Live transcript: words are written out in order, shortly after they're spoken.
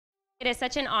It is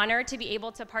such an honor to be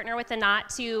able to partner with the Knot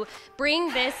to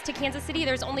bring this to Kansas City.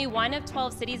 There's only one of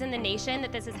 12 cities in the nation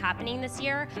that this is happening this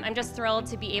year. I'm just thrilled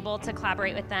to be able to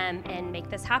collaborate with them and make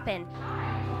this happen.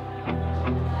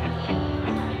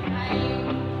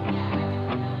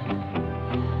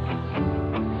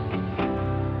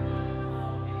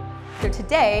 So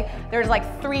today, there's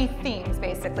like 3 themes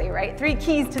basically, right? 3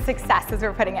 keys to success as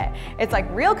we're putting it. It's like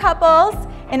real couples,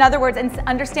 in other words,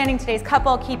 understanding today's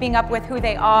couple, keeping up with who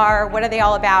they are, what are they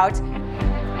all about.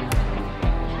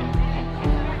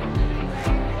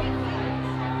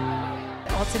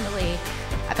 Ultimately,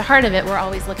 at the heart of it, we're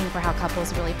always looking for how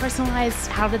couples really personalize.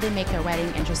 How do they make their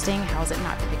wedding interesting? How is it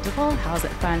not predictable? How is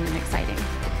it fun and exciting?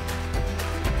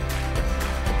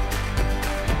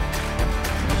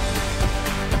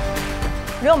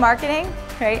 Real marketing,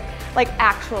 right? Like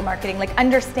actual marketing, like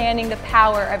understanding the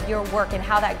power of your work and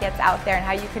how that gets out there and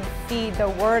how you can feed the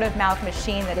word of mouth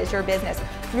machine that is your business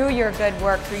through your good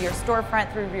work, through your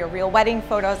storefront, through your real wedding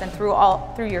photos, and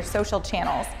through your social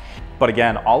channels. But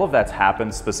again, all of that's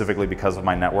happened specifically because of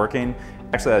my networking.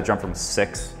 Actually, I jumped from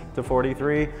 6 to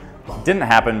 43. It didn't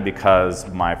happen because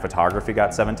my photography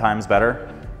got 7 times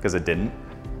better, because it didn't.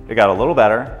 It got a little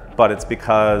better, but it's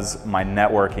because my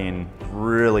networking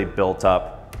really built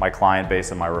up my client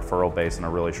base and my referral base in a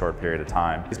really short period of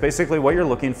time. It's basically what you're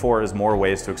looking for is more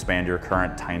ways to expand your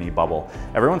current tiny bubble.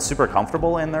 Everyone's super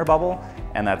comfortable in their bubble,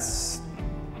 and that's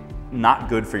not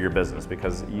good for your business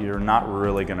because you're not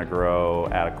really going to grow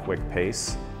at a quick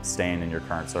pace staying in your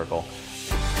current circle.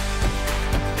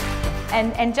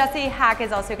 And Jesse Hack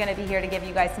is also going to be here to give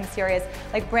you guys some serious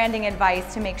branding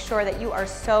advice to make sure that you are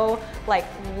so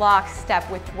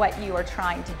lockstep with what you are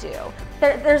trying to do.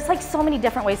 There's so many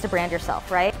different ways to brand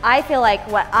yourself, right? I feel like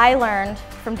what I learned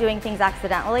from doing things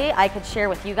accidentally, I could share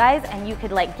with you guys, and you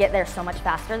could get there so much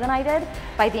faster than I did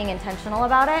by being intentional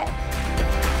about it.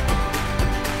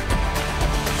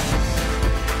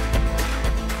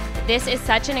 This is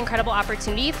such an incredible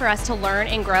opportunity for us to learn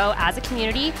and grow as a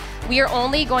community. We are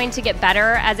only going to get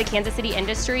better as a Kansas City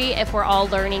industry if we're all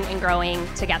learning and growing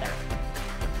together.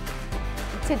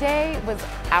 Today was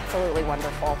absolutely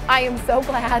wonderful. I am so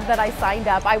glad that I signed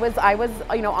up. I was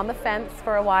on the fence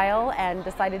for a while and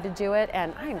decided to do it,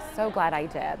 and I am so glad I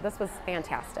did. This was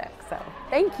fantastic. So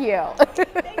thank you.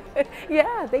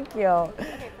 Yeah, thank you.